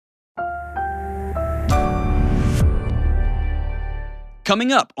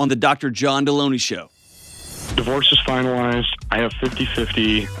coming up on the Dr. John Deloney Show. Divorce is finalized. I have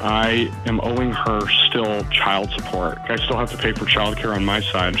 50-50. I am owing her still child support. I still have to pay for childcare on my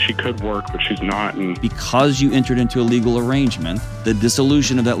side. She could work, but she's not. And because you entered into a legal arrangement, the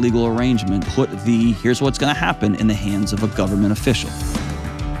dissolution of that legal arrangement put the here's what's going to happen in the hands of a government official.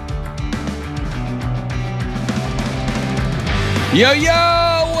 Yo,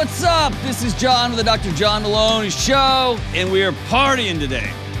 yo, what's up? This is John with the Dr. John Deloney Show, and we are partying today.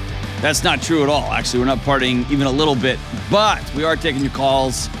 That's not true at all. Actually, we're not partying even a little bit, but we are taking your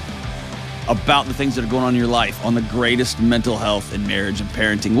calls about the things that are going on in your life on the greatest mental health and marriage and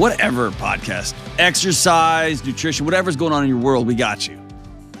parenting, whatever podcast, exercise, nutrition, whatever's going on in your world, we got you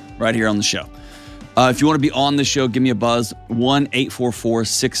right here on the show. If you want to be on the show, give me a buzz,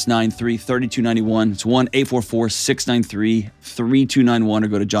 1-844-693-3291. It's 1-844-693-3291 or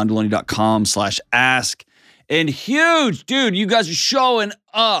go to johndeloney.com/ask. And huge, dude, you guys are showing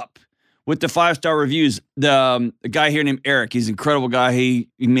up with the 5-star reviews. The guy here named Eric, he's an incredible guy. He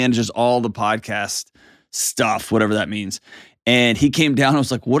manages all the podcast stuff, whatever that means. And he came down and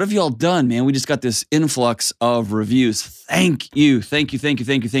was like, what have y'all done, man? We just got this influx of reviews. Thank you.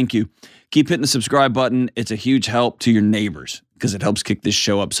 Keep hitting the subscribe button. It's a huge help to your neighbors because it helps kick this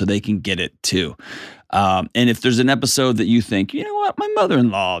show up so they can get it too. And if there's an episode that you think, you know what, my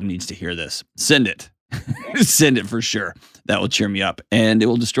mother-in-law needs to hear this, send it. Send it for sure. That will cheer me up and it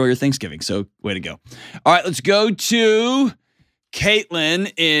will destroy your Thanksgiving. So way to go. All right, let's go to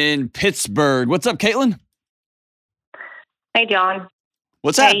Caitlin in Pittsburgh. What's up, Caitlin? Hey, John.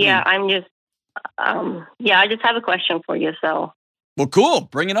 What's happening? Yeah, I'm just, I just have a question for you. So, well, cool.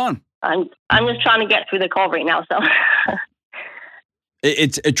 Bring it on. I'm just trying to get through the call right now. So,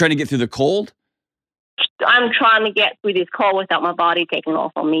 it's trying to get through the cold. I'm trying to get through this call without my body taking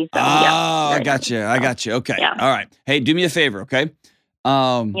off on me. So, I got you. Okay. Yeah. All right. Hey, do me a favor, okay?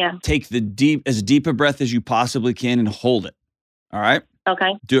 Take as deep a breath as you possibly can and hold it. All right?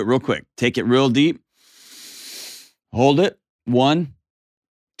 Okay. Do it real quick. Take it real deep. Hold it. 1,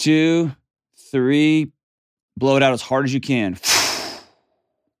 2, 3. Blow it out as hard as you can.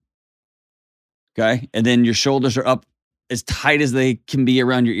 Okay? And then your shoulders are up as tight as they can be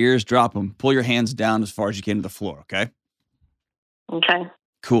around your ears. Drop them. Pull your hands down as far as you can to the floor, okay? Okay.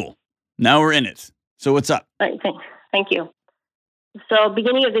 Cool. Now we're in it. So what's up? Right, thank you. So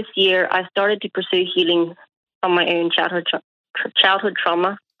beginning of this year, I started to pursue healing from my own childhood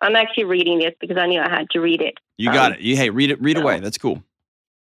trauma. I'm actually reading this because I knew I had to read it. You got it. Read it. Read away. That's cool.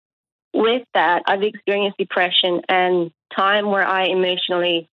 With that, I've experienced depression and time where I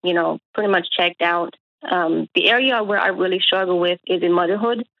emotionally, pretty much checked out. The area where I really struggle with is in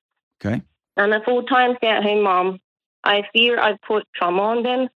motherhood. Okay. I'm a full-time stay-at-home mom. I fear I've put trauma on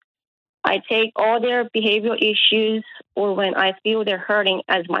them. I take all their behavioral issues or when I feel they're hurting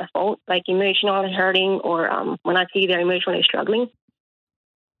as my fault, like emotionally hurting or when I see they're emotionally struggling.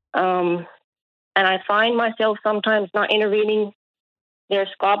 And I find myself sometimes not intervening their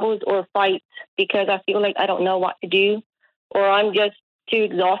squabbles or fights because I feel like I don't know what to do or I'm just too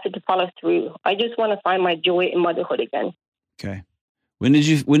exhausted to follow through. I just want to find my joy in motherhood again. Okay. When did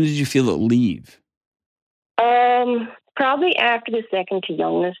you feel it leave? Probably after the second to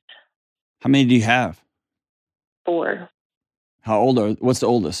youngest. How many do you have? 4. How old what's the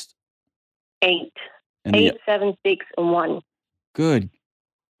oldest? 8. 8, 7, 6, and 1. Good.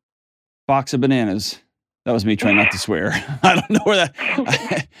 Box of bananas. That was me trying not to swear. I don't know where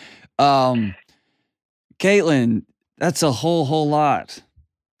that. Caitlin, that's a whole lot.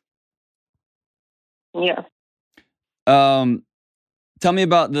 Yeah. Tell me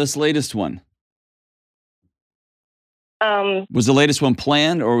about this latest one. Was the latest one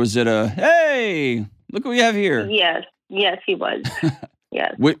planned or was it hey, look what we have here? Yes, he was.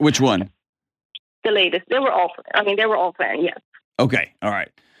 Yes. Which one? The latest. They were all planned, yes. Okay. All right.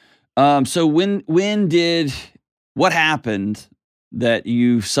 So what happened that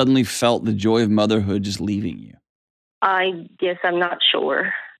you suddenly felt the joy of motherhood just leaving you? I guess I'm not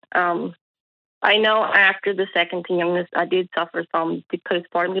sure. I know after the second to youngest, I did suffer from the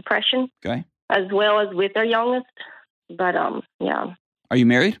postpartum depression. Okay. As well as with our youngest. But, yeah. Are you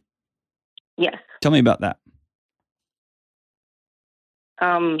married? Yes. Tell me about that.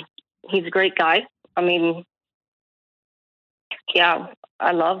 He's a great guy. I mean, yeah,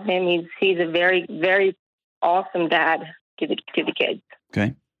 I love him. He's a very, very awesome dad to the kids.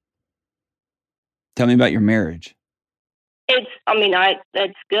 Okay. Tell me about your marriage. That's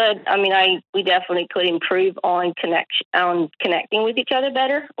good. We definitely could improve on connecting with each other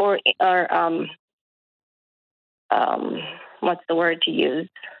better, or what's the word to use?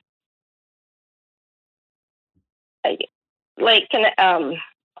 like,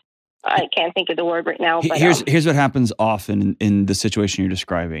 I can't think of the word right now. But Here's what happens often in the situation you're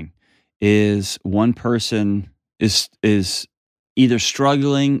describing is one person is either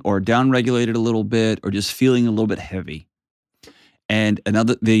struggling or downregulated a little bit or just feeling a little bit heavy. And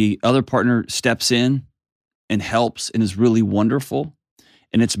the other partner steps in and helps and is really wonderful.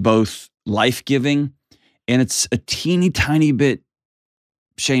 And it's both life-giving and it's a teeny tiny bit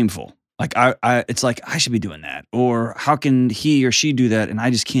shameful. Like it's like I should be doing that, or how can he or she do that and I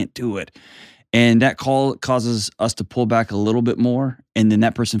just can't do it. And that causes us to pull back a little bit more, and then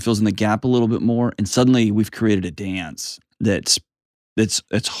that person fills in the gap a little bit more, and suddenly we've created a dance that's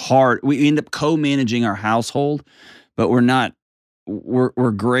hard. We end up co-managing our household, but we're not.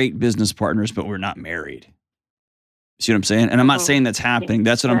 We're great business partners, but we're not married. See what I'm saying? And I'm not saying that's happening.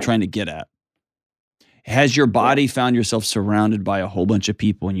 That's what I'm trying to get at. Has your body found yourself surrounded by a whole bunch of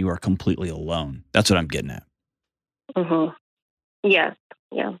people and you are completely alone? That's what I'm getting at. Mm-hmm. Yes.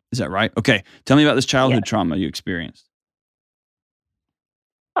 Yeah. Is that right? Okay. Tell me about this childhood trauma you experienced.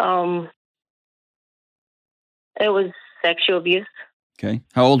 It was sexual abuse. Okay.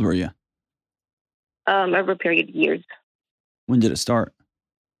 How old were you? Over a period of years. When did it start?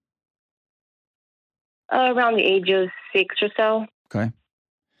 Around the age of 6 or so. Okay.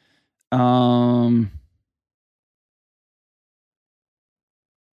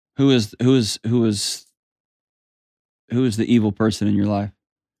 Who is the evil person in your life?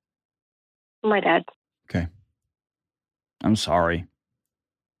 My dad. Okay. I'm sorry.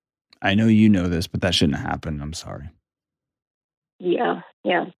 I know you know this, but that shouldn't happen. I'm sorry. Yeah.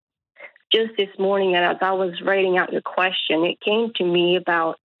 Just this morning, as I was writing out your question, it came to me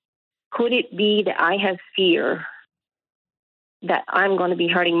about, could it be that I have fear that I'm going to be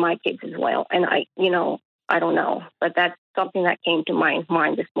hurting my kids as well? And I don't know, but that's something that came to my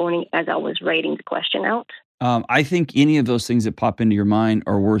mind this morning as I was writing the question out. I think any of those things that pop into your mind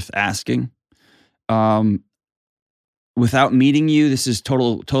are worth asking. Without meeting you, this is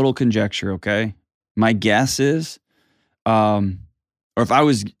total conjecture. Okay, my guess is, or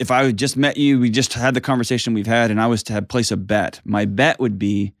if I just met you, we just had the conversation we've had, and I was to place a bet. My bet would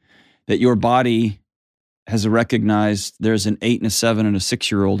be that your body has recognized there's an 8 and a 7 and a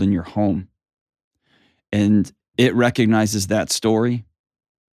 6-year-old in your home, and it recognizes that story,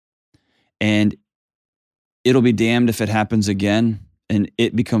 and it'll be damned if it happens again, and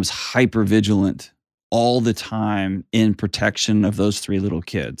it becomes hyper vigilant all the time in protection of those 3 little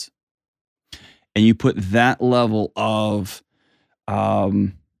kids. And you put that level of,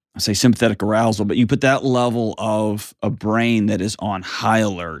 I say sympathetic arousal, but you put that level of a brain that is on high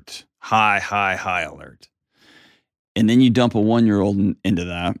alert, high alert. And then you dump a 1-year-old into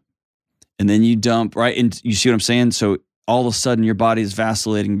that. And then you dump, right? And you see what I'm saying? So all of a sudden your body is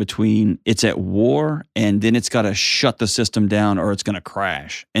vacillating between it's at war and then it's got to shut the system down or it's going to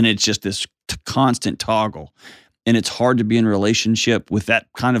crash. And it's just this constant toggle. And it's hard to be in a relationship with that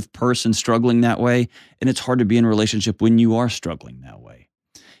kind of person struggling that way. And it's hard to be in a relationship when you are struggling that way.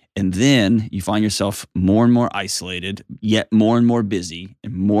 And then you find yourself more and more isolated, yet more and more busy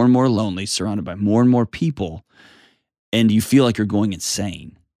and more lonely, surrounded by more and more people. And you feel like you're going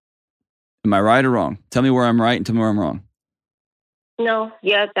insane. Am I right or wrong? Tell me where I'm right and tell me where I'm wrong. No,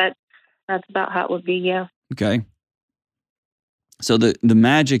 yeah, that's about how it would be, yeah. Okay. So the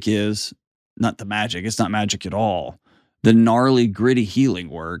magic is, not the magic, it's not magic at all. The gnarly, gritty healing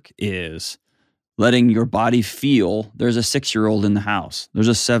work is letting your body feel there's a 6-year-old in the house, there's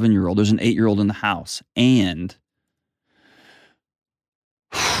a 7-year-old, there's an 8-year-old in the house, and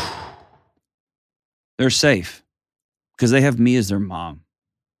they're safe because they have me as their mom.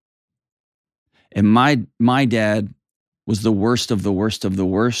 And my dad was the worst of the worst of the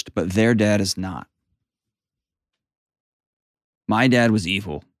worst, but their dad is not. My dad was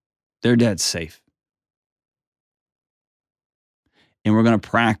evil. Their dad's safe. And we're going to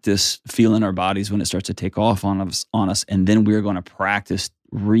practice feeling our bodies when it starts to take off on us. And then we're going to practice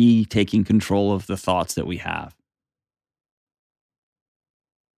retaking control of the thoughts that we have.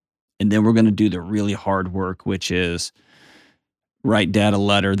 And then we're going to do the really hard work, which is write dad a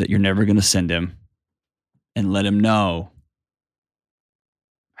letter that you're never going to send him and let him know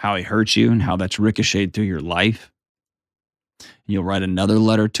how he hurt you and how that's ricocheted through your life. You'll write another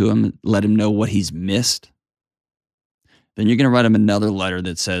letter to him, let him know what he's missed. Then you're going to write him another letter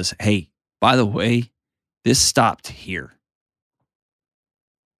that says, hey, by the way, this stopped here.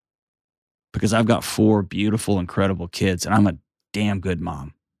 Because I've got 4 beautiful, incredible kids, and I'm a damn good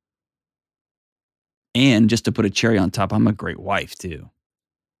mom. And just to put a cherry on top, I'm a great wife too.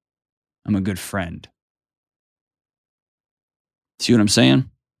 I'm a good friend. See what I'm saying?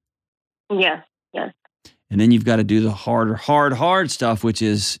 Yeah. And then you've got to do the hard stuff, which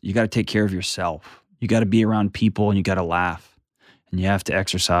is you got to take care of yourself. You got to be around people and you got to laugh. And you have to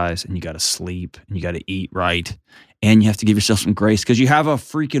exercise and you got to sleep and you got to eat right. And you have to give yourself some grace because you have a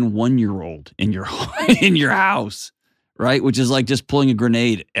freaking 1-year-old in your in your house, right? Which is like just pulling a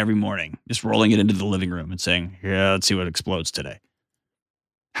grenade every morning, just rolling it into the living room and saying, yeah, let's see what explodes today.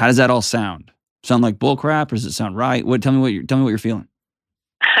 How does that all sound? Sound like bull crap or does it sound right? Tell me what you're feeling.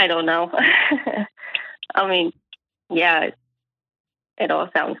 I don't know. I mean, yeah, it all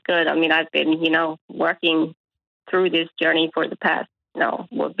sounds good. I mean, I've been, working through this journey for the past,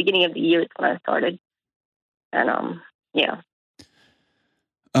 beginning of the year is when I started. And, yeah.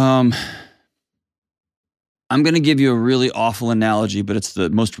 I'm going to give you a really awful analogy, but it's the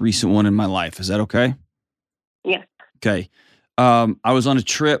most recent one in my life. Is that okay? Yeah. Okay. I was on a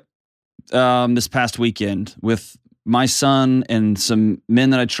trip this past weekend with my son and some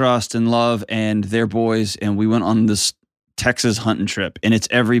men that I trust and love and their boys, and we went on this Texas hunting trip. And it's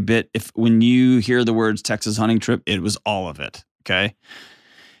every bit, when you hear the words Texas hunting trip, it was all of it. Okay.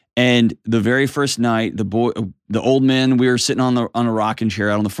 And the very first night, the old men, we were sitting on a rocking chair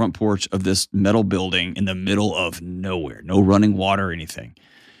out on the front porch of this metal building in the middle of nowhere, no running water or anything.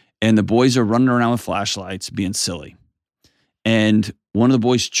 And the boys are running around with flashlights, being silly. And one of the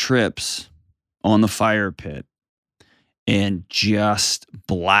boys trips on the fire pit and just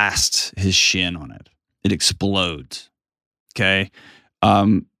blasts his shin on it. It explodes. Okay.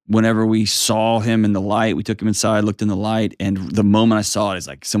 Whenever we saw him in the light, we took him inside, looked in the light, and the moment I saw it, it's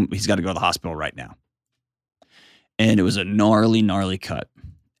like he's got to go to the hospital right now. And it was a gnarly, gnarly cut.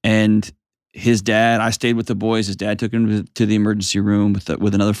 And his dad, I stayed with the boys. His dad took him to the emergency room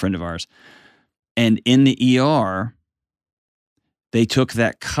with another friend of ours. And in the ER, they took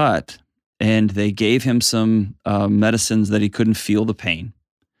that cut and they gave him some medicines that he couldn't feel the pain.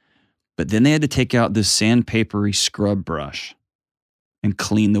 But then they had to take out this sandpapery scrub brush and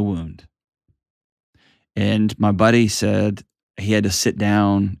clean the wound. And my buddy said he had to sit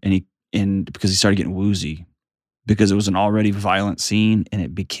down and because he started getting woozy because it was an already violent scene and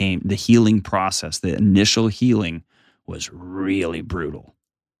it became the healing process. The initial healing was really brutal.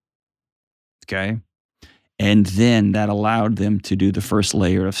 Okay. And then that allowed them to do the first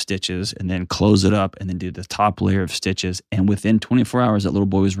layer of stitches and then close it up and then do the top layer of stitches. And within 24 hours, that little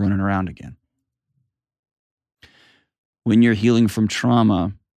boy was running around again. When you're healing from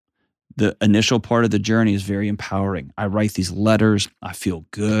trauma, the initial part of the journey is very empowering. I write these letters. I feel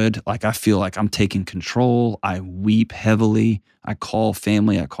good. I feel like I'm taking control. I weep heavily. I call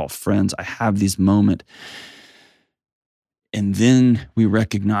family. I call friends. I have these moments. And then we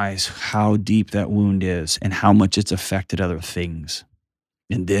recognize how deep that wound is and how much it's affected other things.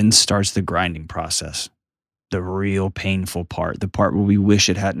 And then starts the grinding process. The real painful part, the part where we wish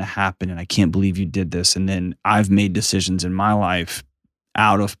it hadn't happened and I can't believe you did this. And then I've made decisions in my life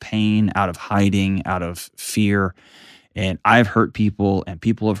out of pain, out of hiding, out of fear. And I've hurt people and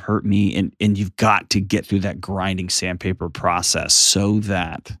people have hurt me. And you've got to get through that grinding sandpaper process so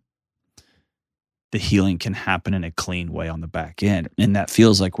that the healing can happen in a clean way on the back end. And that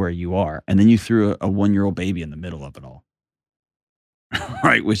feels like where you are. And then you threw a 1-year-old baby in the middle of it all.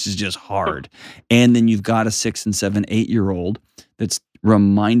 Right, which is just hard. And then you've got a 6 and 7, 8-year-old that's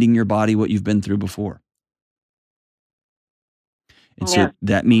reminding your body what you've been through before. And so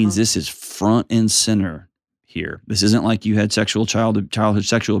that means this is front and center here. This isn't like you had childhood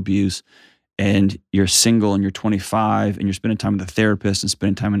sexual abuse and you're single and you're 25 and you're spending time with a therapist and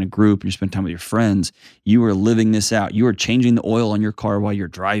spending time in a group and you're spending time with your friends. You are living this out. You are changing the oil on your car while you're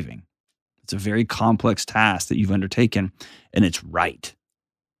driving. It's a very complex task that you've undertaken, and it's right.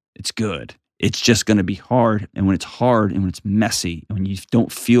 It's good. It's just going to be hard, and when it's hard and when it's messy and when you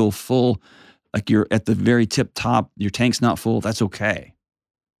don't feel full, like you're at the very tip top, your tank's not full, that's okay.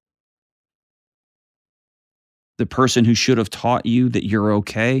 The person who should have taught you that you're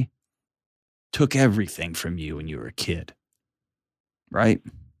okay took everything from you when you were a kid, right?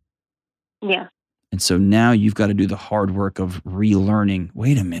 Yeah. And so now you've got to do the hard work of relearning,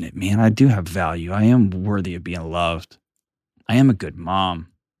 wait a minute, man, I do have value. I am worthy of being loved. I am a good mom.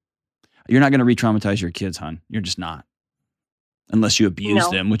 You're not going to re-traumatize your kids, hon. You're just not. Unless you abuse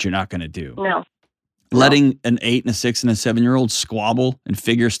them, which you're not going to do. No. Letting an 8 and a 6 and a 7-year-old squabble and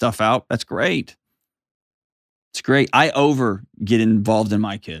figure stuff out, that's great. It's great. I get involved in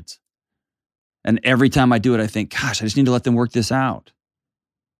my kids. And every time I do it, I think, gosh, I just need to let them work this out.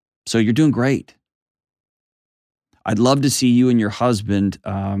 So you're doing great. I'd love to see you and your husband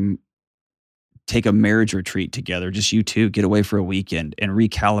take a marriage retreat together, just you two, get away for a weekend and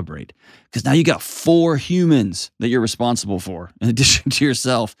recalibrate. Because now you got 4 humans that you're responsible for in addition to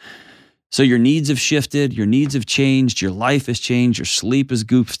yourself. So your needs have shifted, your needs have changed, your life has changed, your sleep is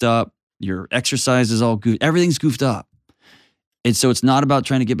goofed up, your exercise is all goofed, everything's goofed up. And so it's not about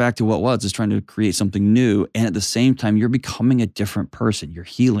trying to get back to what was, it's trying to create something new. And at the same time, you're becoming a different person. You're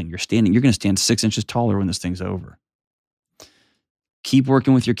healing, you're standing, you're going to stand 6 inches taller when this thing's over. Keep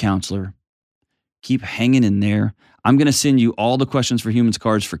working with your counselor. Keep hanging in there. I'm going to send you all the Questions for Humans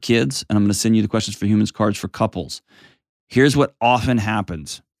cards for kids, and I'm going to send you the Questions for Humans cards for couples. Here's what often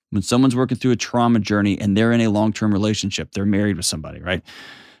happens when someone's working through a trauma journey and they're in a long-term relationship. They're married with somebody, right?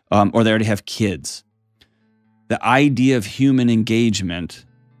 Or they already have kids. The idea of human engagement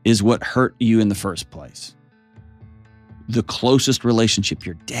is what hurt you in the first place. The closest relationship,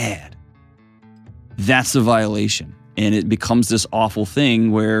 your dad, that's the violation. And it becomes this awful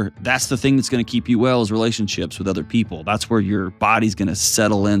thing where that's the thing that's going to keep you well is relationships with other people. That's where your body's going to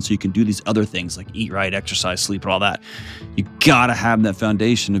settle in so you can do these other things like eat right, exercise, sleep, and all that. You got to have that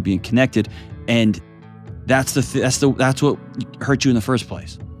foundation of being connected. And that's what hurt you in the first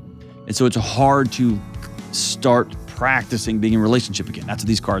place. And so it's hard to start practicing being in a relationship again. That's what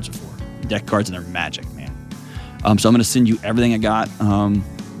these cards are for. Deck cards, and they're magic, man. So I'm going to send you everything I got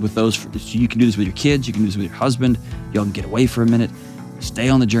with those. So you can do this with your kids. You can do this with your husband. Y'all can get away for a minute. Stay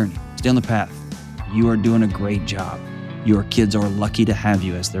on the journey. Stay on the path. You are doing a great job. Your kids are lucky to have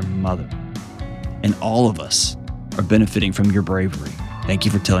you as their mother. And all of us are benefiting from your bravery. Thank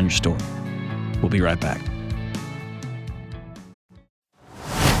you for telling your story. We'll be right back.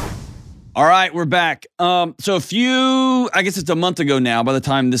 All right, we're back. So I guess it's a month ago now by the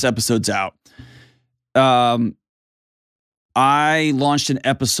time this episode's out, I launched an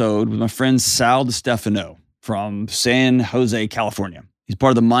episode with my friend Sal DiStefano from San Jose, California. He's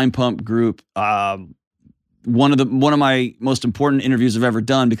part of the Mind Pump group. One of my most important interviews I've ever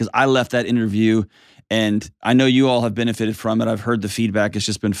done because I left that interview and I know you all have benefited from it. I've heard the feedback. It's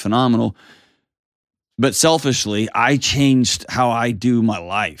just been phenomenal. But selfishly, I changed how I do my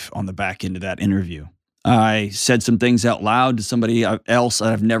life on the back end of that interview. I said some things out loud to somebody else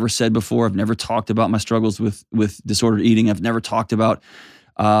that I've never said before. I've never talked about my struggles with disordered eating. I've never talked about,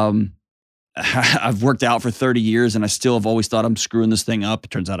 I've worked out for 30 years and I still have always thought I'm screwing this thing up.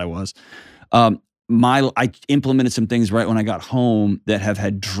 It turns out I was. I implemented some things right when I got home that have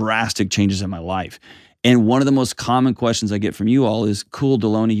had drastic changes in my life. And one of the most common questions I get from you all is, cool,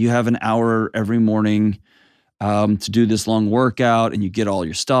 Delony, you have an hour every morning to do this long workout and you get all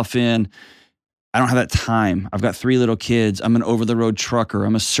your stuff in. I don't have that time. I've got 3 little kids. I'm an over-the-road trucker.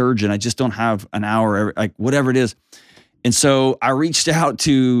 I'm a surgeon. I just don't have an hour, like whatever it is. And so I reached out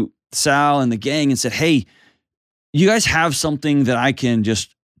to Sal and the gang and said, hey, you guys have something that I can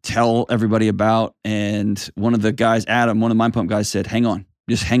just tell everybody about? And one of the guys, Adam, one of the Mind Pump guys said, hang on,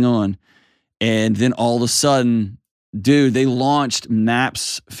 just hang on. And then all of a sudden, dude, they launched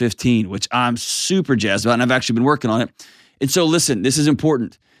MAPS 15, which I'm super jazzed about, and I've actually been working on it. And so listen, this is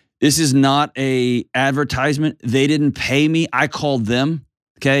important. This is not a advertisement. They didn't pay me. I called them,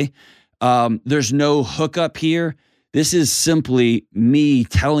 okay? There's no hookup here. This is simply me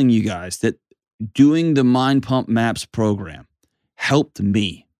telling you guys that doing the Mind Pump MAPS program helped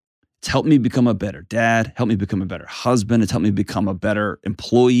me. It's helped me become a better dad, helped me become a better husband. It's helped me become a better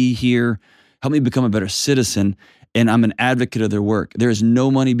employee here, helped me become a better citizen, and I'm an advocate of their work. There is no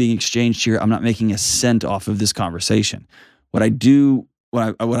money being exchanged here. I'm not making a cent off of this conversation. What I do,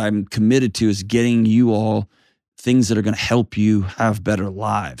 what I'm committed to is getting you all things that are going to help you have better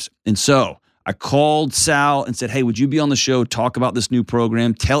lives. And so I called Sal and said, hey, would you be on the show, talk about this new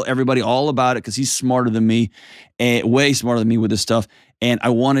program, tell everybody all about it, because he's smarter than me, way smarter than me with this stuff. And I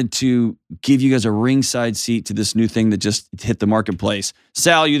wanted to give you guys a ringside seat to this new thing that just hit the marketplace.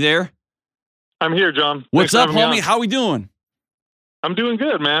 Sal, you there? I'm here, John. What's up, homie? How we doing? I'm doing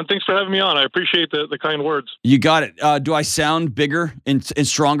good, man. Thanks for having me on. I appreciate the kind words. You got it. Do I sound bigger and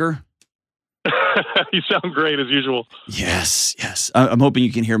stronger? You sound great as usual. Yes. I'm hoping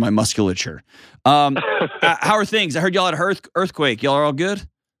you can hear my musculature. How are things? I heard y'all had an earthquake. Y'all are all good?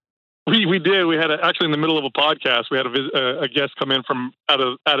 We did. We had actually in the middle of a podcast, we had a guest come in from out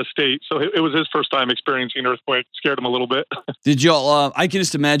of state. So it was his first time experiencing an earthquake. Scared him a little bit. Did y'all, I can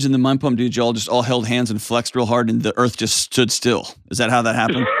just imagine the Mind Pump dudes, y'all just all held hands and flexed real hard and the earth just stood still. Is that how that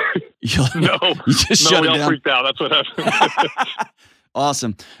happened? No. You just shut it down? We all freaked out. That's what happened.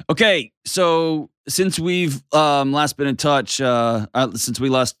 Awesome. Okay. So since we've last been in touch, since we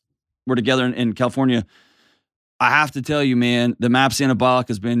last were together in California, I have to tell you, man, the MAPS Anabolic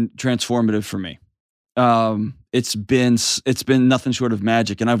has been transformative for me. It's been nothing short of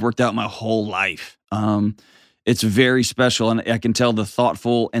magic, and I've worked out my whole life. It's very special, and I can tell the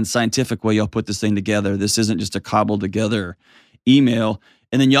thoughtful and scientific way y'all put this thing together. This isn't just a cobbled together email.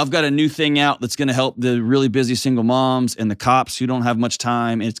 And then y'all have got a new thing out that's going to help the really busy single moms and the cops who don't have much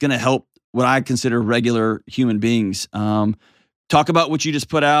time. And it's going to help what I consider regular human beings. Talk about what you just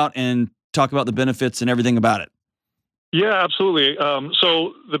put out and talk about the benefits and everything about it. Yeah, absolutely.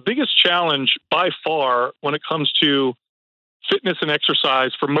 So the biggest challenge by far when it comes to fitness and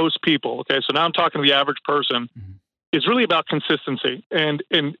exercise for most people, okay, so now I'm talking to the average person, is really about consistency. And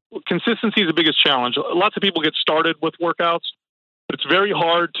consistency is the biggest challenge. Lots of people get started with workouts, but it's very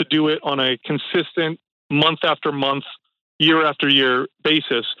hard to do it on a consistent month after month, year after year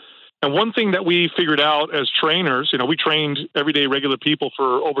basis. And one thing that we figured out as trainers, we trained everyday regular people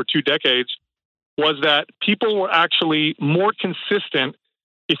for over 2 decades, was that people were actually more consistent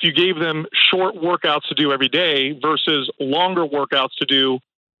if you gave them short workouts to do every day versus longer workouts to do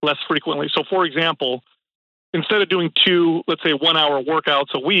less frequently. So for example, instead of doing 2, let's say 1-hour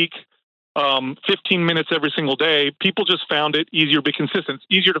workouts a week, 15 minutes every single day, people just found it easier to be consistent. It's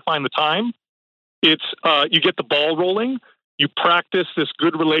easier to find the time. It's you get the ball rolling. You practice this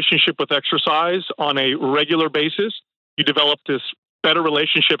good relationship with exercise on a regular basis. You develop this better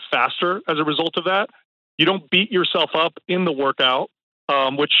relationship faster as a result of that. You don't beat yourself up in the workout,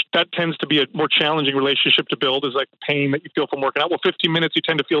 which that tends to be a more challenging relationship to build, is like the pain that you feel from working out. Well, 15 minutes, you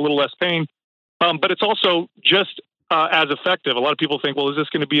tend to feel a little less pain, but it's also just as effective. A lot of people think, well, is this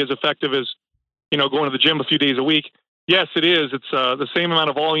going to be as effective as, going to the gym a few days a week? Yes, it is. It's the same amount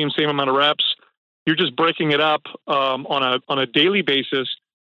of volume, same amount of reps. You're just breaking it up on a daily basis.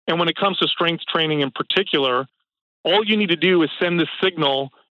 And when it comes to strength training in particular, all you need to do is send this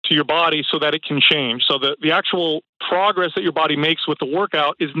signal to your body so that it can change. So the actual progress that your body makes with the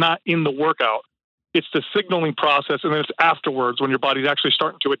workout is not in the workout. It's the signaling process, and then it's afterwards when your body's actually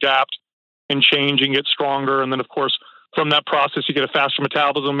starting to adapt and change and get stronger. And then, of course, from that process, you get a faster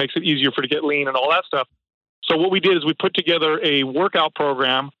metabolism, makes it easier for you to get lean and all that stuff. So what we did is we put together a workout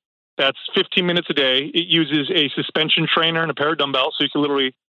program that's 15 minutes a day. It uses a suspension trainer and a pair of dumbbells, so you can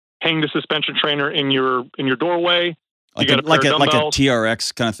literally hang the suspension trainer in your doorway. Like a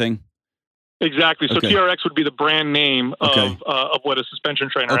TRX kind of thing? Exactly. So Okay. TRX would be the brand name Okay. of what a suspension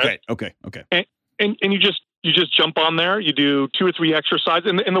trainer is. Okay. And you just jump on there. You do 2 or 3 exercises,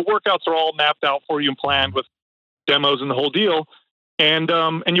 and the workouts are all mapped out for you and planned with demos and the whole deal. And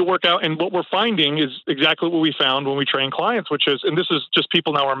you work out. And what we're finding is exactly what we found when we train clients, which is, and this is just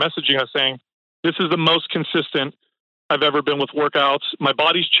people now are messaging us saying, this is the most consistent I've ever been with workouts. My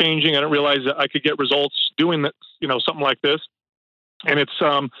body's changing. I didn't realize that I could get results doing that, something like this. And it's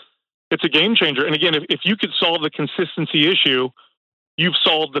a game changer. And again, if you could solve the consistency issue, you've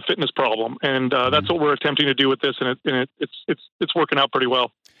solved the fitness problem. And that's what we're attempting to do with this. And it's working out pretty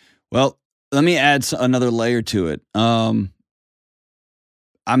well. Well, let me add another layer to it.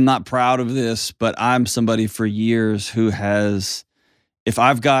 I'm not proud of this, but I'm somebody for years who has, if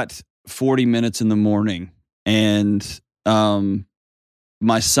I've got 40 minutes in the morning and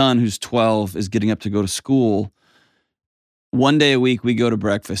my son, who's 12, is getting up to go to school, one day a week we go to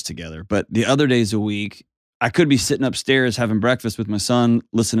breakfast together. But the other days a week, I could be sitting upstairs having breakfast with my son,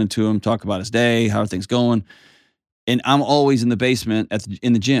 listening to him talk about his day, how are things going. And I'm always in the basement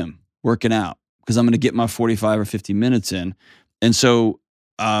in the gym working out because I'm going to get my 45 or 50 minutes in. And so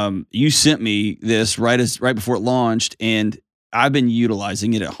you sent me this right before it launched, and I've been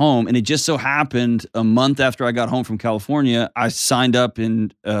utilizing it at home. And it just so happened a month after I got home from California, I signed up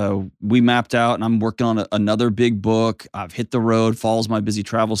and we mapped out, and I'm working on another big book. I've hit the road, follows my busy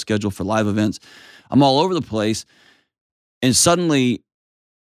travel schedule for live events. I'm all over the place. And suddenly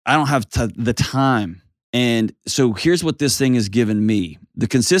I don't have the time. And so here's what this thing has given me. The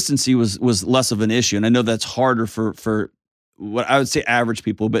consistency was less of an issue. And I know that's harder for what I would say average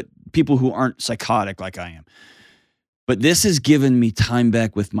people, but people who aren't psychotic like I am. But this has given me time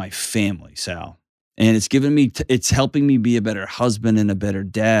back with my family, Sal. And it's given me, it's helping me be a better husband and a better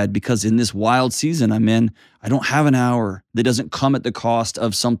dad, because in this wild season I'm in, I don't have an hour that doesn't come at the cost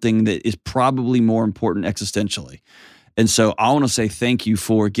of something that is probably more important existentially. And so I want to say thank you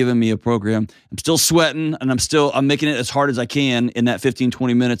for giving me a program. I'm still sweating, and I'm making it as hard as I can in that 15,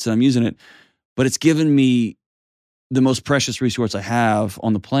 20 minutes that I'm using it. But it's given me the most precious resource I have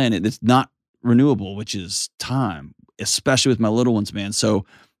on the planet that's not renewable, which is time, especially with my little ones, man. So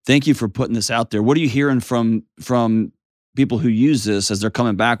thank you for putting this out there. What are you hearing from people who use this as they're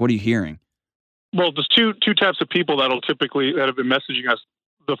coming back? What are you hearing? Well, there's two types of people that have been messaging us.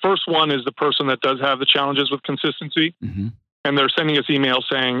 The first one is the person that does have the challenges with consistency. Mm-hmm. And they're sending us emails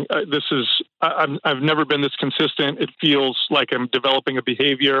saying, I've never been this consistent. It feels like I'm developing a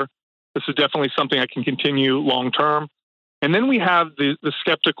behavior. This is definitely something I can continue long-term. And then we have the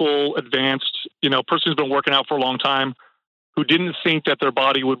skeptical, advanced, person who's been working out for a long time. who didn't think that their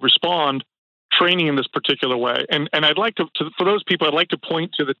body would respond training in this particular way. And I'd like to for those people, I'd like to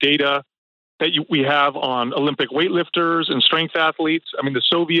point to the data that we have on Olympic weightlifters and strength athletes. I mean, the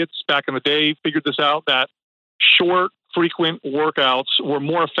Soviets back in the day figured this out, that short, frequent workouts were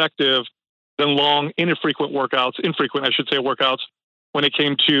more effective than long, infrequent workouts, when it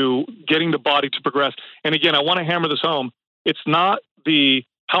came to getting the body to progress. And again, I want to hammer this home. It's not the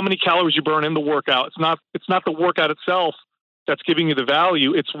how many calories you burn in the workout. It's not the workout itself that's giving you the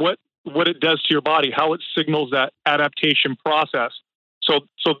value. It's what it does to your body, how it signals that adaptation process. So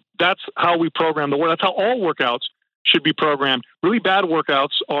that's how we program the work. That's how all workouts should be programmed. Really bad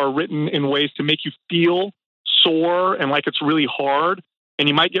workouts are written in ways to make you feel sore and like it's really hard. And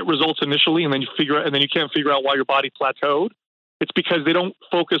you might get results initially, and then you can't figure out why your body plateaued. It's because they don't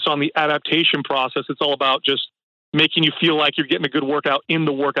focus on the adaptation process. It's all about just making you feel like you're getting a good workout in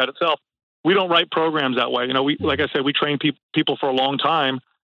the workout itself. We don't write programs that way. Like I said, we train people for a long time.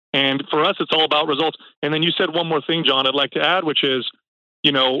 And for us, it's all about results. And then you said one more thing, John, I'd like to add, which is,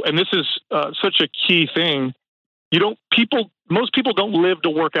 and this is such a key thing. Most people don't live to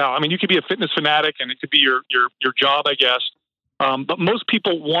work out. I mean, you could be a fitness fanatic and it could be your job, I guess. But most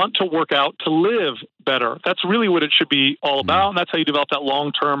people want to work out to live better. That's really what it should be all about. And that's how you develop that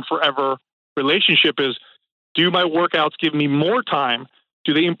long-term, forever relationship is, do my workouts give me more time?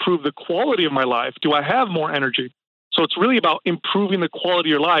 Do they improve the quality of my life? Do I have more energy? So it's really about improving the quality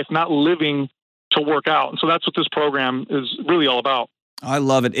of your life, not living to work out. And so that's what this program is really all about. I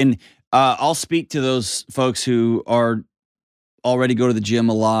love it. And I'll speak to those folks who are already go to the gym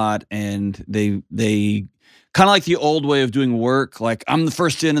a lot, and they kind of like the old way of doing work. Like, I'm the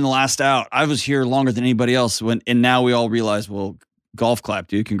first in and the last out. I was here longer than anybody else. And now we all realize, well, golf clap,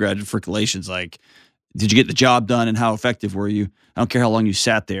 dude. Congratulations. Like, did you get the job done, and how effective were you? I don't care how long you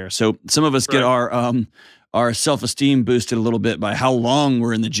sat there. So some of us get our self-esteem boosted a little bit by how long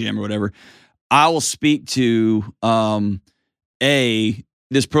we're in the gym or whatever. I will speak to,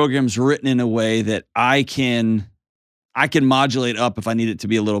 this program's written in a way that I can modulate up if I need it to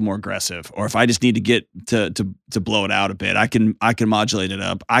be a little more aggressive, or if I just need to get to blow it out a bit, I can modulate it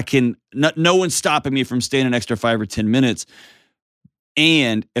up. No one's stopping me from staying an extra 5 or 10 minutes.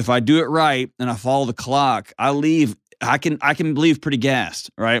 And if I do it right and I follow the clock, I can leave pretty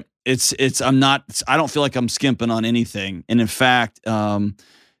gassed, right? I don't feel like I'm skimping on anything. And in fact,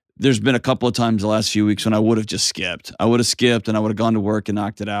 there's been a couple of times the last few weeks when I would have just skipped. I would have skipped and I would have gone to work and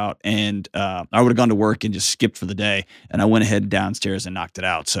knocked it out. And I would have gone to work and just skipped for the day. And I went ahead downstairs and knocked it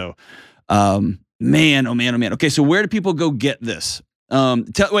out. So, man. Okay, so where do people go get this?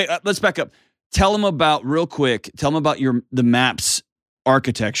 Let's back up. Tell them about the MAPS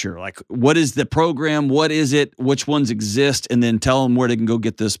architecture. Like, what is the program? What is it? Which ones exist? And then tell them where they can go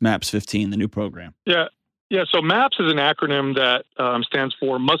get this MAPS 15, the new program. Yeah. So MAPS is an acronym that stands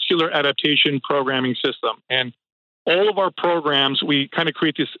for Muscular Adaptation Programming System. And all of our programs, we kind of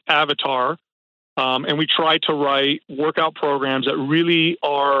create this avatar, and we try to write workout programs that really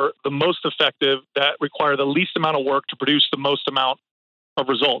are the most effective, that require the least amount of work to produce the most amount of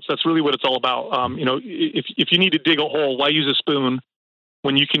results. That's really what it's all about. If you need to dig a hole, why use a spoon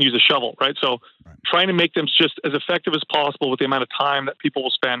when you can use a shovel, right? So trying to make them just as effective as possible with the amount of time that people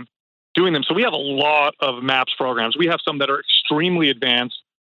will spend doing them. So we have a lot of MAPS programs. We have some that are extremely advanced,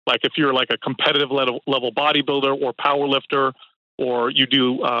 like if you're like a competitive level bodybuilder or power lifter, or you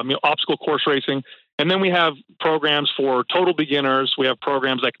do obstacle course racing. And then we have programs for total beginners. We have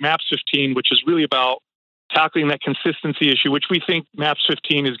programs like MAPS 15, which is really about tackling that consistency issue, which we think MAPS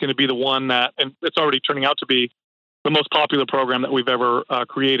 15 is going to be the one that, and it's already turning out to be the most popular program that we've ever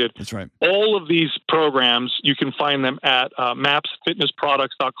created. That's right. All of these programs, you can find them at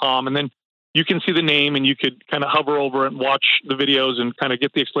mapsfitnessproducts.com. And then you can see the name and you could kind of hover over it and watch the videos and kind of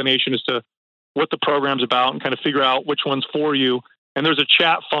get the explanation as to what the program's about and kind of figure out which one's for you. And there's a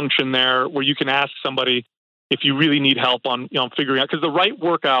chat function there where you can ask somebody if you really need help on figuring out, because the right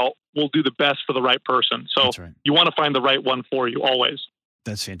workout will do the best for the right person. So you want to find the right one for you always.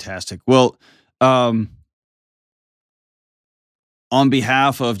 That's fantastic. Well, on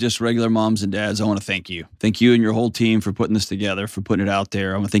behalf of just regular moms and dads, I want to thank you. Thank you and your whole team for putting this together, for putting it out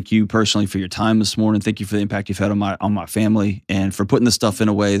there. I want to thank you personally for your time this morning. Thank you for the impact you've had on my family, and for putting this stuff in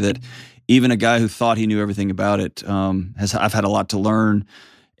a way that even a guy who thought he knew everything about it I've had a lot to learn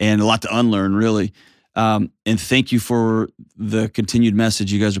and a lot to unlearn, really. And thank you for the continued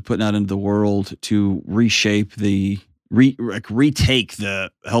message you guys are putting out into the world to reshape retake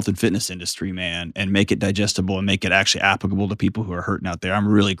the health and fitness industry, man, and make it digestible and make it actually applicable to people who are hurting out there. I'm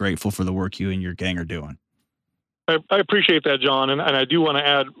really grateful for the work you and your gang are doing. I appreciate that, John. And I do want to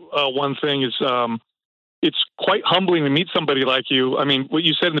add one thing is it's quite humbling to meet somebody like you. I mean, what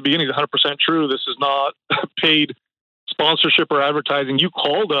you said in the beginning is 100% true. This is not paid sponsorship or advertising. You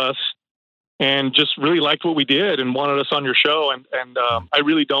called us and just really liked what we did and wanted us on your show. And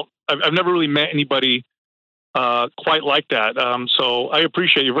I've never really met anybody quite like that. So I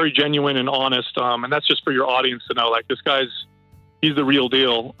appreciate you. Very genuine and honest. And that's just for your audience to know, like, this he's the real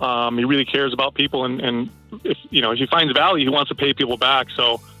deal. He really cares about people. And if he finds value, he wants to pay people back.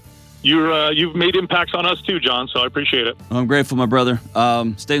 So you've made impacts on us too, John. So I appreciate it. Well, I'm grateful, my brother.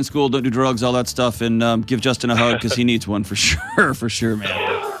 Stay in school, don't do drugs, all that stuff. And give Justin a hug because he needs one for sure,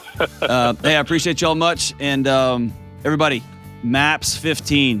 man. Hey, I appreciate y'all much. And everybody, MAPS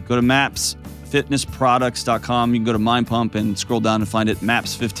 15. Go to mapsfitnessproducts.com. You can go to Mind Pump and scroll down and find it,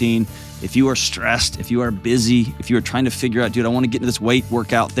 MAPS 15. If you are stressed, if you are busy, if you are trying to figure out, dude, I want to get into this weight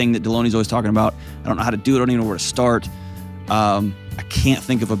workout thing that Deloney's always talking about. I don't know how to do it. I don't even know where to start. I can't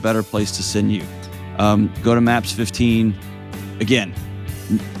think of a better place to send you. Go to MAPS 15. Again,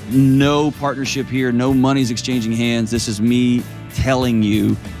 no partnership here. No money's exchanging hands. This is me telling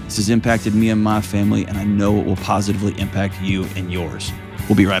you this has impacted me and my family, and I know it will positively impact you and yours.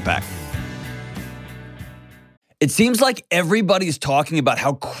 We'll be right back. It seems like everybody's talking about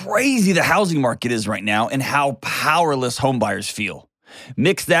how crazy the housing market is right now and how powerless homebuyers feel.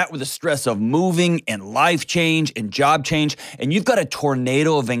 Mix that with the stress of moving and life change and job change, and you've got a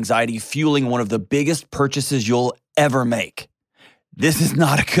tornado of anxiety fueling one of the biggest purchases you'll ever make. This is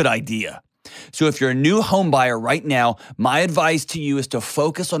not a good idea. So if you're a new home buyer right now, my advice to you is to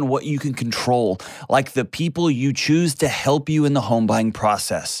focus on what you can control, like the people you choose to help you in the home buying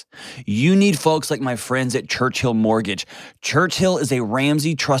process. You need folks like my friends at Churchill Mortgage. Churchill is a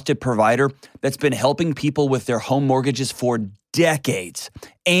Ramsey trusted provider that's been helping people with their home mortgages for decades.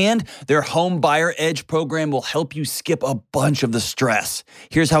 And their Home Buyer Edge program will help you skip a bunch of the stress.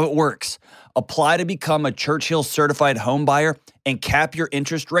 Here's how it works. Apply to become a Churchill certified home buyer and cap your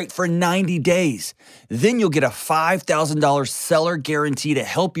interest rate for 90 days. Then you'll get a $5,000 seller guarantee to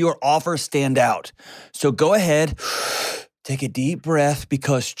help your offer stand out. So go ahead, take a deep breath,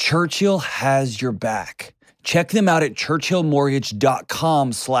 because Churchill has your back. Check them out at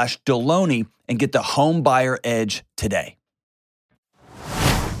churchillmortgage.com/Deloney and get the Home Buyer Edge today.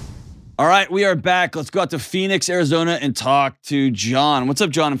 All right, we are back. Let's go out to Phoenix, Arizona and talk to John. What's up,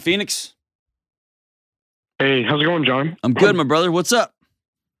 John in Phoenix? Hey, how's it going, John? I'm good, my brother. What's up?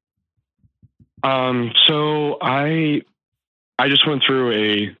 So I just went through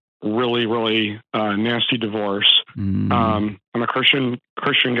a really nasty divorce. I'm a Christian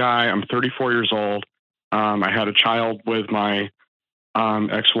guy. I'm 34 years old. I had a child with my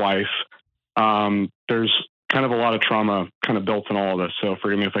ex-wife. There's kind of a lot of trauma kind of built in all of this, so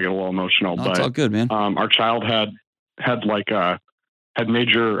forgive me if I get a little emotional. It's all good, man. Our child had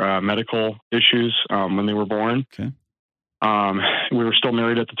major medical issues when they were born. Okay. We were still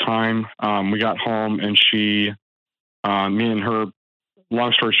married at the time. We got home and me and her,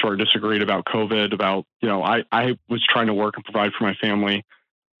 long story short, disagreed about COVID, about, I was trying to work and provide for my family,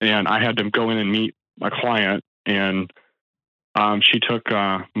 and I had to go in and meet a client, and she took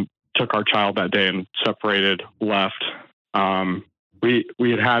our child that day and separated, left. We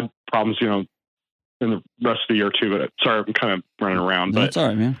had problems, in the rest of the year too, but sorry, I'm kind of running around, but that's all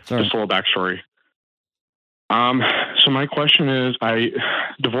right, man. Sorry. Just a little backstory. So my question is,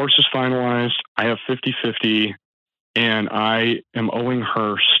 divorce is finalized. I have 50-50 and I am owing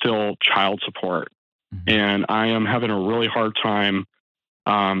her still child support. Mm-hmm. And I am having a really hard time,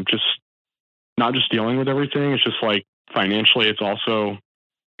 not just dealing with everything. It's just like financially, it's also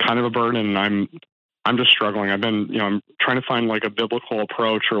kind of a burden. And I'm just struggling. I've been, I'm trying to find like a biblical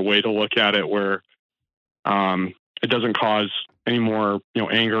approach or a way to look at it where, it doesn't cause any more,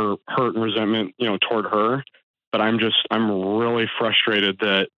 anger, hurt, and resentment, toward her. But I'm really frustrated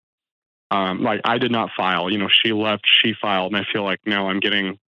that, I did not file, she left, she filed, and I feel like now I'm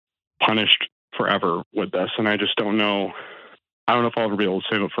getting punished forever with this. And I just don't know. I don't know if I'll ever be able to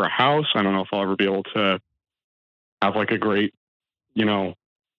save up for a house. I don't know if I'll ever be able to have like a great,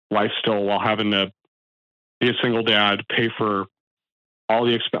 life still while having to be a single dad, pay for all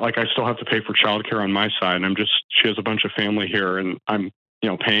the expense. Like I still have to pay for childcare on my side. And she has a bunch of family here and I'm,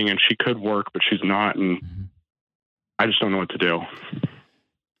 paying, and she could work, but she's not. And I just don't know what to do.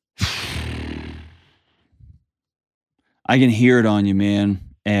 I can hear it on you, man.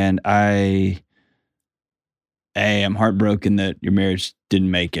 And I am heartbroken that your marriage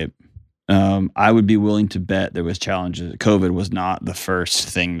didn't make it. I would be willing to bet there was challenges. COVID was not the first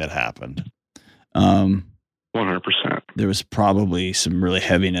thing that happened. 100%. There was probably some really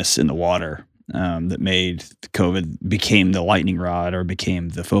heaviness in the water. that made COVID became the lightning rod or became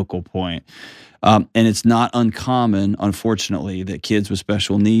the focal point. And it's not uncommon, unfortunately, that kids with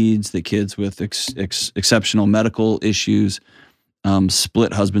special needs, that kids with exceptional medical issues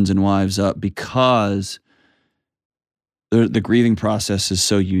split husbands and wives up because the grieving process is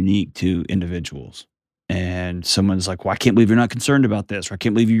so unique to individuals. And someone's like, well, I can't believe you're not concerned about this. Or I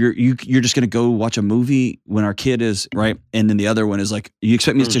can't believe you're just going to go watch a movie when our kid is, right? And then the other one is like, you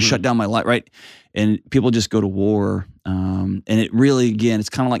expect me to shut down my life, right? And people just go to war. And it really, again, it's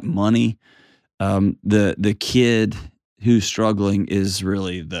kind of like money. The kid who's struggling is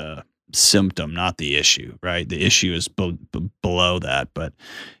really the symptom, not the issue, right? The issue is below that. But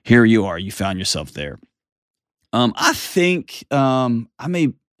here you are, you found yourself there. I think I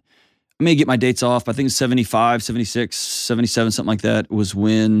may get my dates off. I think it's 75, 76, 77, something like that was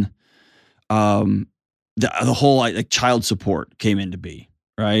when the whole like child support came into be,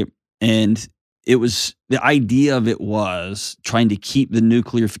 right? And it was, the idea of it was trying to keep the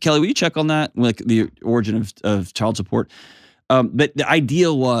nuclear. Kelly, will you check on that? Like the origin of child support. But the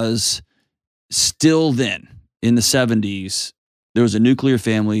idea was still then in the 70s, there was a nuclear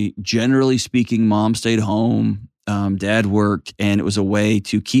family. Generally speaking, mom stayed home, dad worked, and it was a way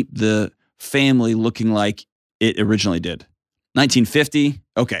to keep the family looking like it originally did. 1950.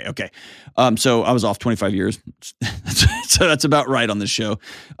 Okay. So I was off 25 years. So that's about right on this show.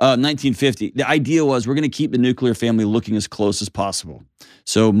 1950. The idea was we're going to keep the nuclear family looking as close as possible.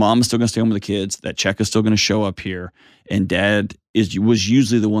 So mom is still going to stay home with the kids. That check is still going to show up here. And dad was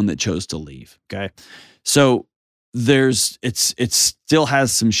usually the one that chose to leave. Okay. So it still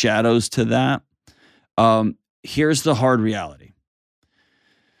has some shadows to that. Here's the hard reality.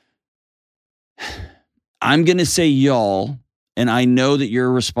 I'm going to say y'all, and I know that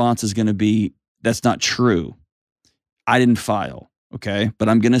your response is going to be, that's not true. I didn't file, okay? But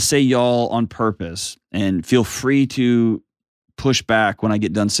I'm going to say y'all on purpose, and feel free to push back when I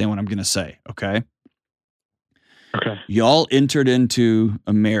get done saying what I'm going to say, okay? Okay. Y'all entered into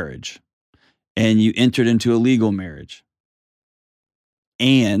a marriage, and you entered into a legal marriage.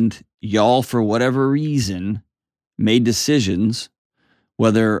 And y'all, for whatever reason, made decisions,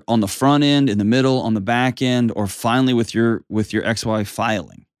 whether on the front end, in the middle, on the back end, or finally with your ex-wife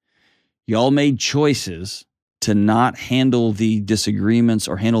filing. Y'all made choices to not handle the disagreements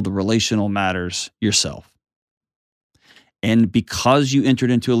or handle the relational matters yourself. And because you entered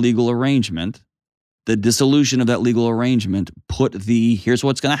into a legal arrangement, the dissolution of that legal arrangement put here's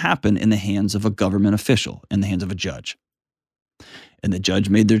what's going to happen in the hands of a government official, in the hands of a judge. And the judge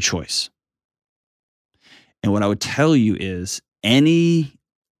made their choice. And what I would tell you is any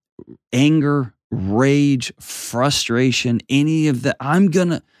anger, rage, frustration, any of that,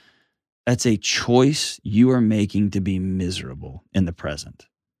 that's a choice you are making to be miserable in the present.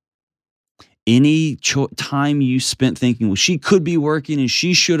 Any time you spent thinking, well, she could be working and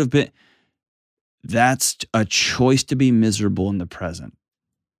she should have been, that's a choice to be miserable in the present.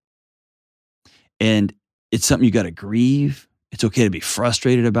 And it's something you got to grieve. It's okay to be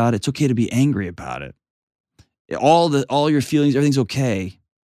frustrated about it. It's okay to be angry about it. All your feelings, everything's okay.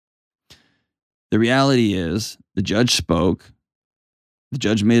 The reality is the judge spoke. The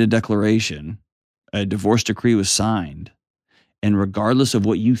judge made a declaration. A divorce decree was signed. And regardless of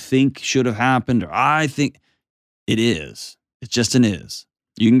what you think should have happened, or I think it is, it's just an is.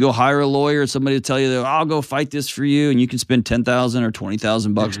 You can go hire a lawyer, somebody to tell you that I'll go fight this for you, and you can spend $10,000 or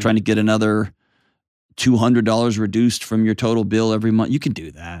 $20,000 trying to get another $200 reduced from your total bill every month. You can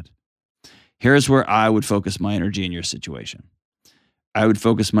do that. Here's where I would focus my energy in your situation. I would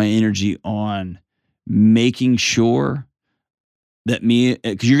focus my energy on making sure that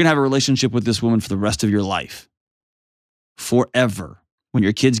because you're going to have a relationship with this woman for the rest of your life. Forever. When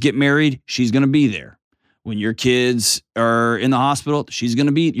your kids get married, she's going to be there. When your kids are in the hospital, you're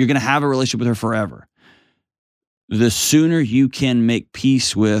going to have a relationship with her forever. The sooner you can make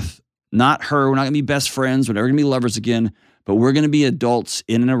peace with not her, we're not going to be best friends, we're never going to be lovers again, but we're going to be adults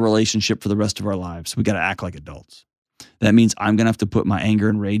in a relationship for the rest of our lives. We got to act like adults. That means I'm going to have to put my anger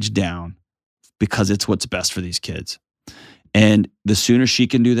and rage down because it's what's best for these kids. And the sooner she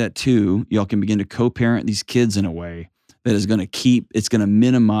can do that too, y'all can begin to co-parent these kids in a way that is going to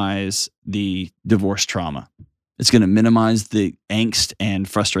minimize the divorce trauma. It's going to minimize the angst and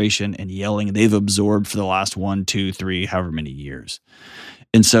frustration and yelling they've absorbed for the last 1, 2, 3, however many years.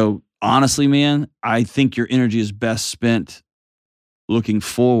 And so honestly, man, I think your energy is best spent looking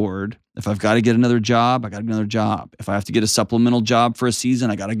forward. If I've got to get another job, I got to get another job. If I have to get a supplemental job for a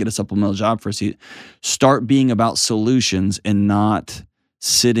season, I got to get a supplemental job for a season. Start being about solutions and not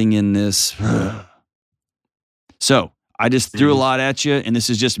sitting in this. So I just threw a lot at you, and this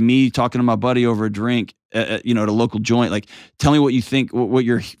is just me talking to my buddy over a drink, at a local joint. Like, tell me what you think, what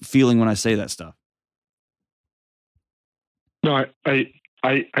you're feeling when I say that stuff. No, I'm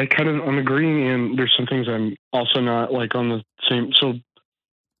agreeing, and there's some things I'm also not like on the same. So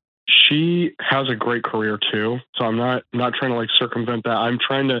she has a great career too. So I'm not trying to like circumvent that. I'm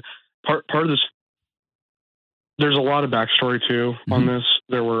trying to part of this. There's a lot of backstory too on this.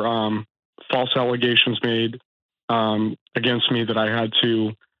 There were false allegations made against me that I had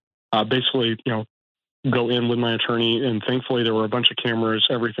to basically, go in with my attorney. And thankfully there were a bunch of cameras,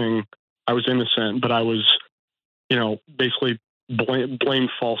 everything. I was innocent, but I was, basically blamed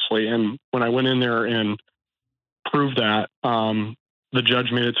falsely. And when I went in there and proved that, the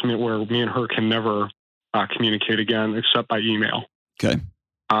judge made it to me where me and her can never communicate again except by email. Okay.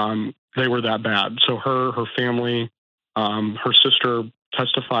 They were that bad. So her family, her sister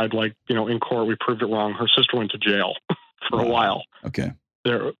testified in court. We proved it wrong. Her sister went to jail for a while. Okay.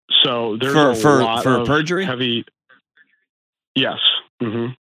 There's for perjury? Heavy. Yes.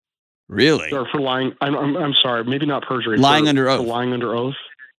 Mm-hmm. Really? Or for lying. I'm sorry. Maybe not perjury. Lying under oath. Lying under oath.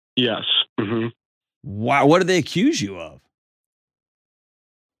 Yes. Mm-hmm. Wow. What did they accuse you of?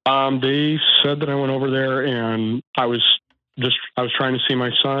 They said that I went over there and I was trying to see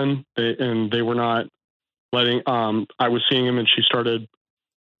my son, and they were not letting. I was seeing him, and she started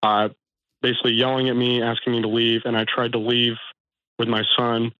basically yelling at me, asking me to leave, and I tried to leave with my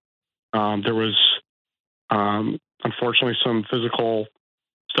son. There was unfortunately some physical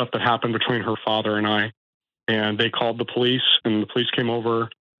stuff that happened between her father and I, and they called the police, and the police came over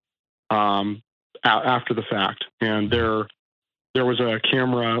after the fact, and there was a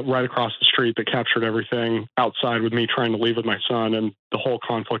camera right across the street that captured everything outside with me trying to leave with my son and the whole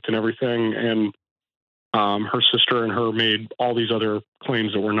conflict and everything. And her sister and her made all these other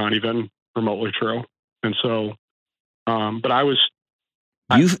claims that were not even remotely true. And so, but I was.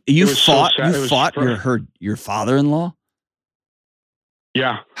 You fought your father-in-law?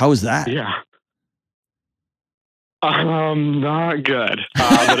 Yeah. How was that? Yeah. Not good.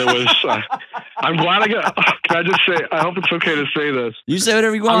 But it was, I'm glad can I just say, I hope it's okay to say this. You say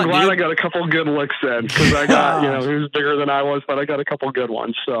whatever you want. I'm glad I got a couple good licks in, because I got, he was bigger than I was, but I got a couple good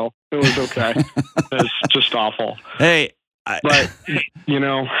ones. So it was okay. It's just awful. Hey, but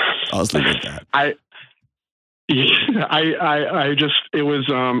I'll leave it at that. It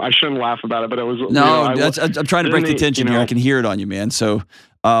was, I shouldn't laugh about it, but it was, I'm trying to break the tension here. I can hear it on you, man. So,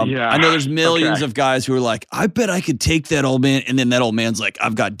 I know there's millions of guys who are like, I bet I could take that old man. And then that old man's like,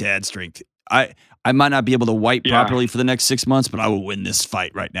 I've got dad strength. I might not be able to wipe properly for the next 6 months, but I will win this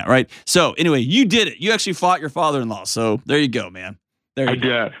fight right now. Right. So anyway, you did it. You actually fought your father-in-law. So there you go, man. I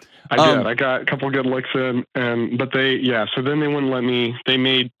did. I got a couple of good licks in, but so then they wouldn't let me. They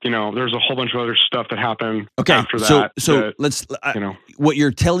made, there's a whole bunch of other stuff that happened after that. So let's, what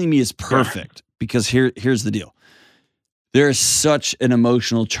you're telling me is perfect, because here's the deal. There is such an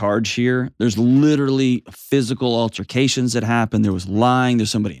emotional charge here. There's literally physical altercations that happened. There was lying.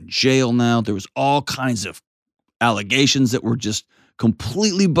 There's somebody in jail now. There was all kinds of allegations that were just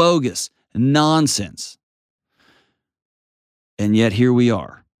completely bogus, nonsense. And yet here we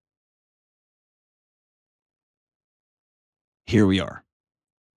are. Here we are.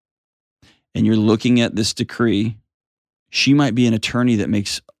 And you're looking at this decree. She might be an attorney that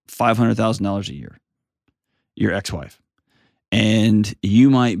makes $500,000 a year, your ex-wife. And you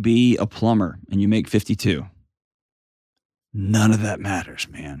might be a plumber and you make 52. None of that matters,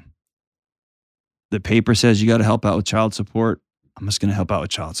 man. The paper says you got to help out with child support. I'm just going to help out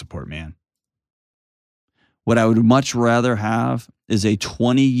with child support, man. What I would much rather have is a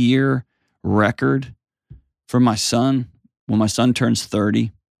 20-year record for my son when my son turns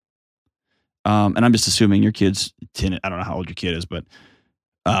 30. And I'm just assuming your kid's 10. I don't know how old your kid is, but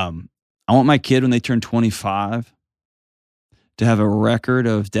I want my kid when they turn 25 to have a record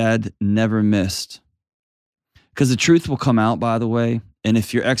of dad never missed. Because the truth will come out, by the way. And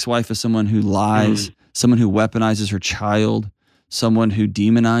if your ex-wife is someone who lies, someone who weaponizes her child, someone who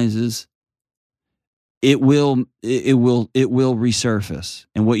demonizes, it will resurface.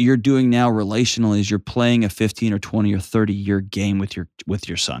 And what you're doing now relationally is you're playing a 15 or 20 or 30 year game with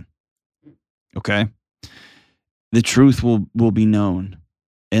your son. Okay? The truth will be known.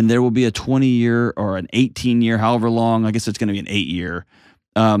 And there will be a 20-year or an 18-year, however long. I guess it's going to be an 8-year.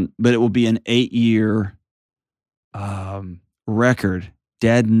 But it will be an 8-year record.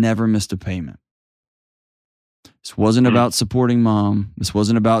 Dad never missed a payment. This wasn't about supporting mom. This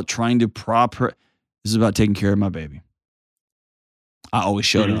wasn't about trying to prop her. This is about taking care of my baby. I always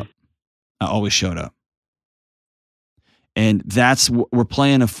showed up. I always showed up. And we're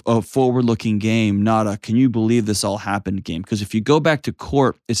playing a forward-looking game, not a can you believe this all happened game. Because if you go back to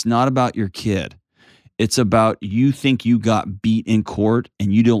court, it's not about your kid. It's about you think you got beat in court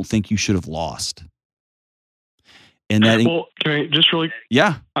and you don't think you should have lost. And that well, can I just really?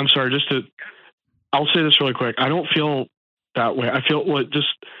 Yeah. I'm sorry. I'll say this really quick. I don't feel that way. I feel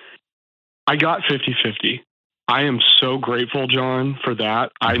I got 50-50. I am so grateful, John, for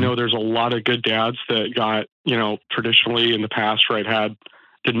that. I know there's a lot of good dads that got, traditionally in the past, right,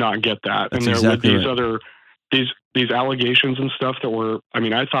 did not get that. That's and there exactly with these right. other, these allegations and stuff that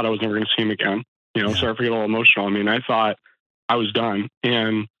I thought I was never going to see him again, sorry for getting a little emotional. I thought I was done.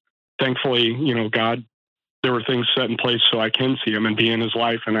 And thankfully, God, there were things set in place so I can see him and be in his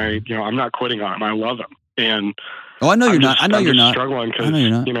life. And I'm not quitting on him. I love him. And I know you're not. I know you're not struggling because, I know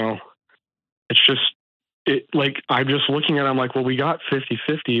you're not. It's just, I'm just looking at it, I'm like, well, we got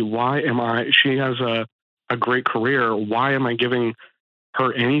 50-50. Why she has a great career. Why am I giving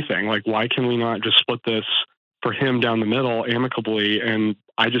her anything? Like, why can we not just split this for him down the middle amicably? And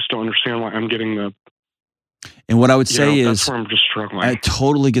I just don't understand why I'm getting and what I would say is, that's where I'm just struggling. I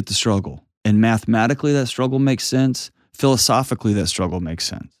totally get the struggle. And mathematically, that struggle makes sense. Philosophically, that struggle makes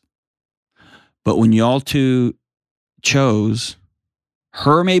sense. But when y'all two chose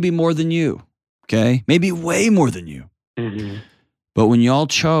her, maybe more than you, okay? Maybe way more than you. Mm-hmm. But when y'all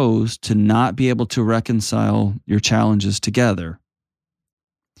chose to not be able to reconcile your challenges together,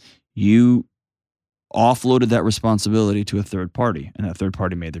 you offloaded that responsibility to a third party, and that third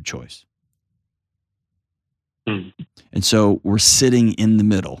party made their choice. Mm. And so we're sitting in the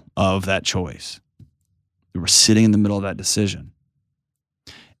middle of that choice. We're sitting in the middle of that decision.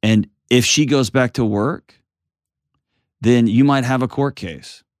 And if she goes back to work, then you might have a court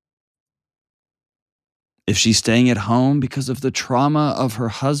case. If she's staying at home because of the trauma of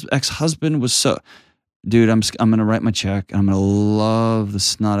her ex-husband was so, dude, I'm going to write my check and I'm going to love the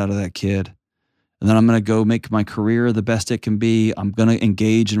snot out of that kid. And then I'm going to go make my career the best it can be. I'm going to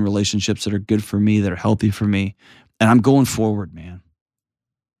engage in relationships that are good for me, that are healthy for me. And I'm going forward, man.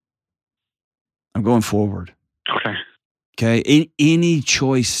 I'm going forward. Okay. Any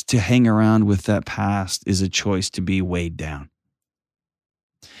choice to hang around with that past is a choice to be weighed down.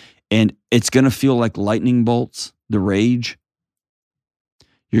 And it's going to feel like lightning bolts, the rage.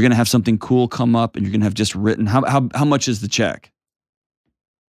 You're going to have something cool come up and you're going to have just written. How much is the check?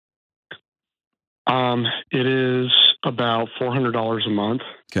 It is about $400 a month.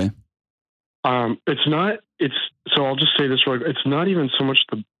 Okay. So I'll just say this real quick. It's not even so much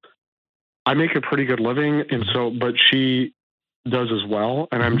I make a pretty good living. And but she does as well.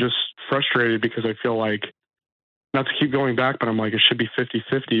 And I'm just frustrated because I feel like, not to keep going back, but I'm like, it should be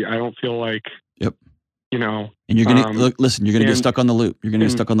 50-50. I don't feel like, yep. And you're going to listen, you're going to get stuck on the loop. You're going to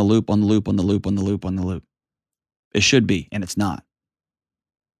get stuck on the loop, on the loop, on the loop, on the loop, on the loop. It should be, and it's not.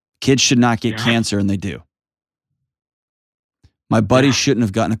 Kids should not get cancer, and they do. My buddy shouldn't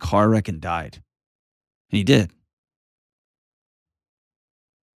have gotten a car wreck and died. And he did.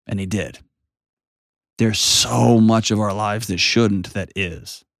 And he did. There's so much of our lives that shouldn't, that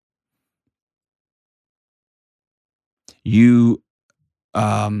is. You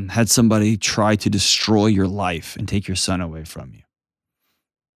had somebody try to destroy your life and take your son away from you.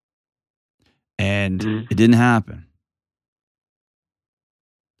 And it didn't happen.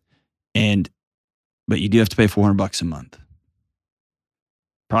 But you do have to pay $400 a month.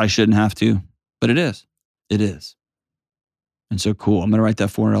 Probably shouldn't have to, but it is. It is. And so cool. I'm going to write that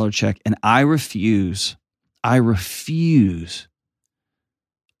 $400 check. And I refuse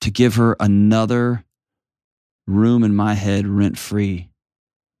to give her another room in my head rent-free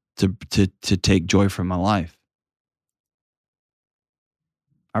to take joy from my life.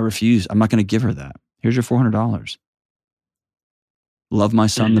 I refuse. I'm not going to give her that. Here's your $400. Love my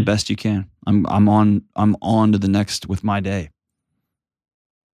son the best you can. I'm on to the next with my day.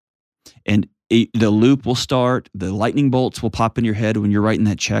 And the loop will start. The lightning bolts will pop in your head when you're writing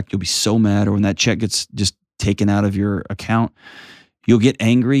that check. You'll be so mad, or when that check gets just taken out of your account, you'll get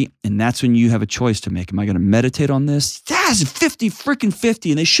angry, and that's when you have a choice to make. Am I going to meditate on this? That's 50,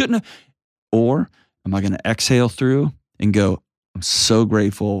 and they shouldn't have. Or am I going to exhale through and go, I'm so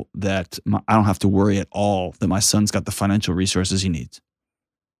grateful that I don't have to worry at all that my son's got the financial resources he needs.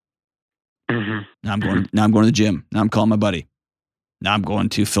 Now I'm going to the gym. Now I'm calling my buddy. Now I'm going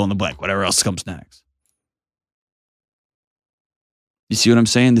to fill in the blank, whatever else comes next. You see what I'm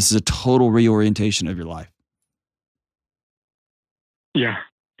saying? This is a total reorientation of your life. Yeah.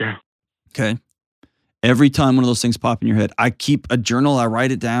 Okay. Every time one of those things pop in your head, I keep a journal. I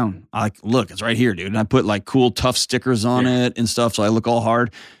write it down. Look, it's right here, dude. And I put like cool, tough stickers on it and stuff. So I look all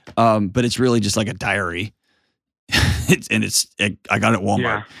hard. But it's really just like a diary. I got it at Walmart.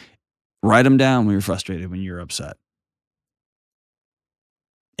 Yeah. Write them down when you're frustrated, when you're upset.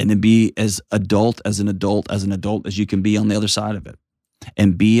 And then be as adult as you can be on the other side of it.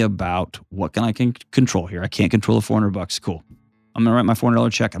 And be about, what can I control here? I can't control the $400. Cool. I'm going to write my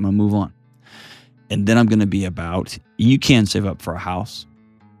 $400 check. I'm going to move on. And then I'm going to be about, you can save up for a house.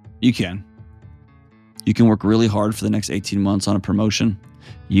 You can. You can work really hard for the next 18 months on a promotion.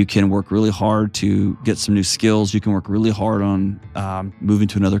 You can work really hard to get some new skills. You can work really hard on moving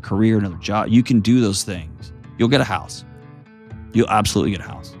to another career, another job. You can do those things. You'll get a house. You'll absolutely get a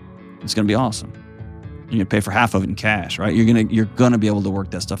house. It's going to be awesome. You're going to pay for half of it in cash, right? You're going to be able to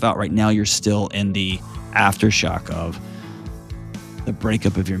work that stuff out. Right now, you're still in the aftershock of the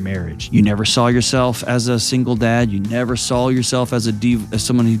breakup of your marriage. You never saw yourself as a single dad. You never saw yourself as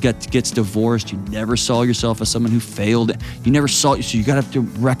someone who gets divorced. You never saw yourself as someone who failed. You never saw, so you got to have to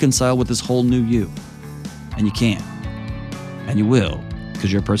reconcile with this whole new you. And you can. And you will,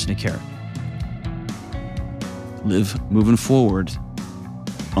 because you're a person of character. Live moving forward.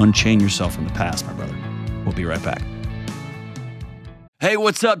 Unchain yourself from the past, my brother. We'll be right back. Hey,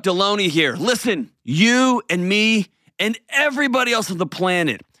 what's up? Deloney here. Listen, you and me and everybody else on the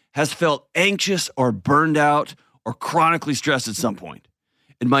planet has felt anxious or burned out or chronically stressed at some point.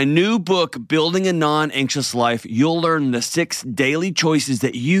 In my new book, Building a Non-Anxious Life, you'll learn the 6 daily choices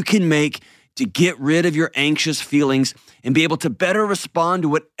that you can make to get rid of your anxious feelings and be able to better respond to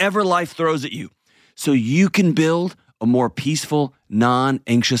whatever life throws at you, so you can build a more peaceful,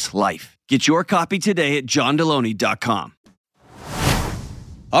 non-anxious life. Get your copy today at johndeloney.com.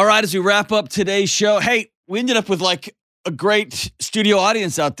 All right, as we wrap up today's show, hey, we ended up with like a great studio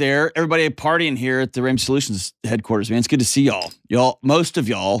audience out there. Everybody partying here at the Rame Solutions headquarters, man. It's good to see y'all. Most of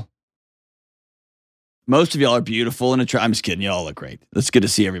y'all are beautiful and I'm just kidding. Y'all look great. It's good to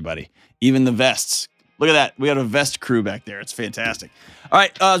see everybody. Even the vests. Look at that. We got a vest crew back there. It's fantastic. All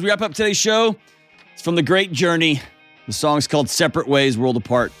right, as we wrap up today's show, it's from The Great Journey. The song's called Separate Ways, World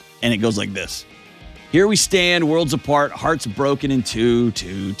Apart, and it goes like this. Here we stand, worlds apart, hearts broken in two,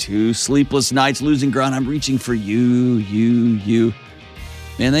 sleepless nights, losing ground. I'm reaching for you.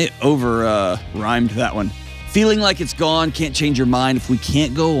 Man, they rhymed that one. Feeling like it's gone, can't change your mind. If we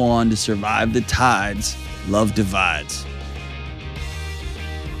can't go on to survive the tides, love divides.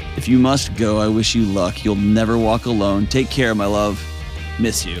 If you must go, I wish you luck. You'll never walk alone. Take care, my love.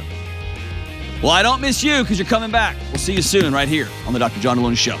 Miss you. Well, I don't miss you because you're coming back. We'll see you soon right here on the Dr. John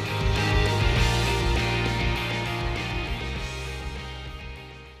Deloney Show.